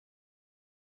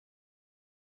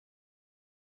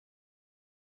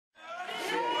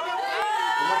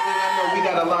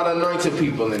got a lot of anointed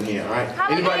people in here, right?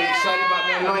 Anybody excited about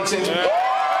the anointing? Yeah.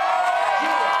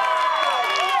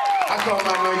 I call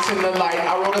my anointing the light.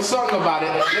 I wrote a song about it.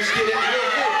 Let's get it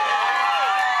real quick.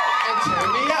 And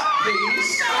turn me up,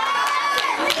 please.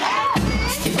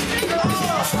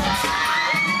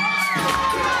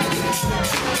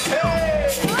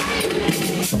 Hey!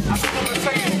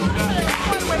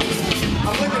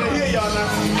 I'm looking to hear y'all now.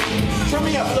 Turn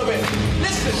me up a little bit.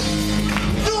 Listen.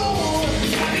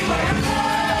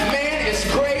 Man, it's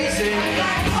crazy.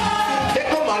 There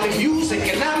go my music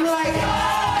and I'm like,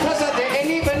 cause I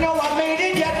didn't even know I made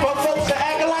it yet for folks to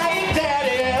act like that.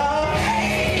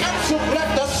 Yeah. I'm so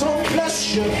glad the sun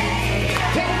bless you.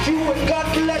 Thank you and God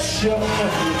bless you.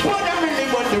 But I'm really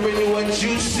wondering what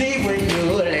you see when you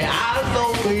lay eyes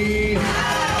on me.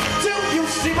 Do you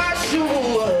see my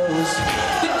shoes?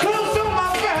 The clothes on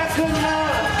my back or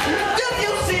not? Do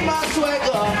you see my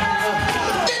swagger?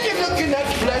 Then you're looking at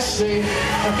fleshy.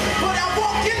 But I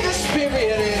walk in the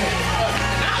spirit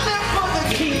and I live for the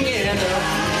King and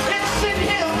it's in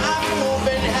him I move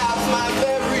and have my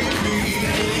very being.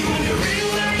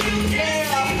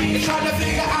 Yeah, you're trying to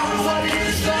figure out what it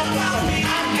is about me.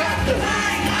 I got the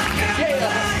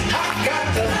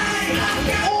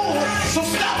so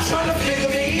stop trying to figure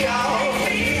me out.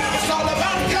 It's all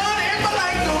about God and my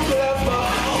life don't clever.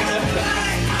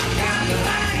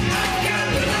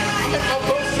 I'm in my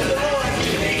boast to the Lord.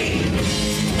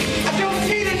 I don't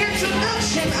need an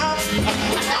introduction. I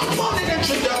don't want an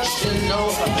introduction, no.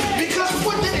 Because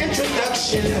with an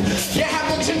introduction, you have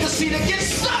the tendency to get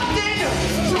sucked in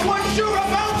to what you're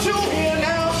about to hear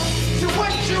now, to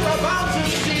what you're about to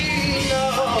see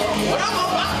now, what I'm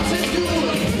about to do.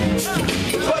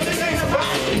 But it ain't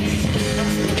about me.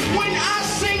 When I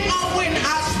sing or when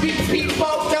I speak,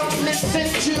 people don't listen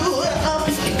to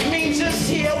me. Just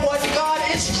hear what God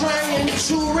is trying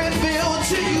to reveal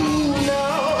to you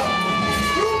now.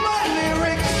 Through my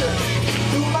lyrics,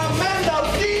 through my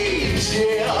melodies,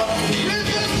 yeah.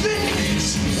 Things,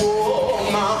 oh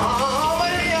my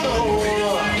heart,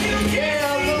 yeah.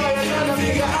 Yeah, Lord, I'm trying to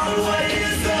figure out what it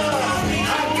is. I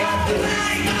got the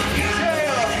light,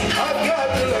 yeah, I got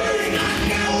the light.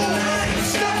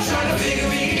 Stop trying to figure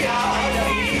me out.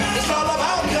 It's all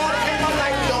about God and my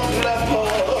life don't level.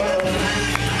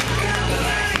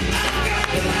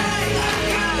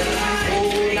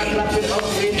 Oh, now clap it up,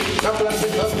 now clap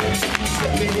it up.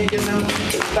 Let me hear you now.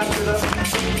 Clap it up. The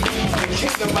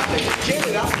kingdom about to get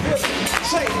it. I feel it.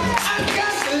 Say, I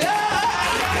got the love.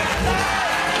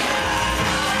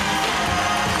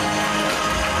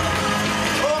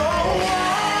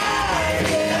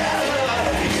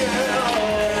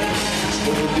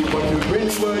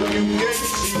 What you get,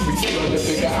 see, we trying to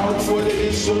figure out what it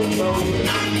is so long. I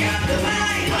got the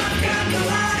light, I got the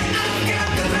light, I got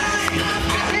the light, I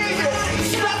got the light.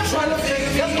 Stop trying to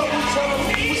figure, that's what we tell them.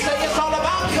 We say it's all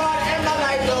about God and the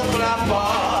light don't flap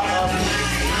off.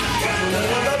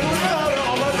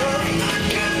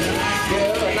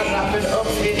 Yeah, and I clap it up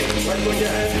here. Right where your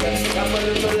hands clap a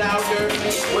little louder.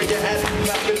 Where your hands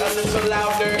clap it a little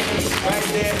louder. Right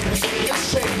there. Just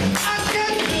say,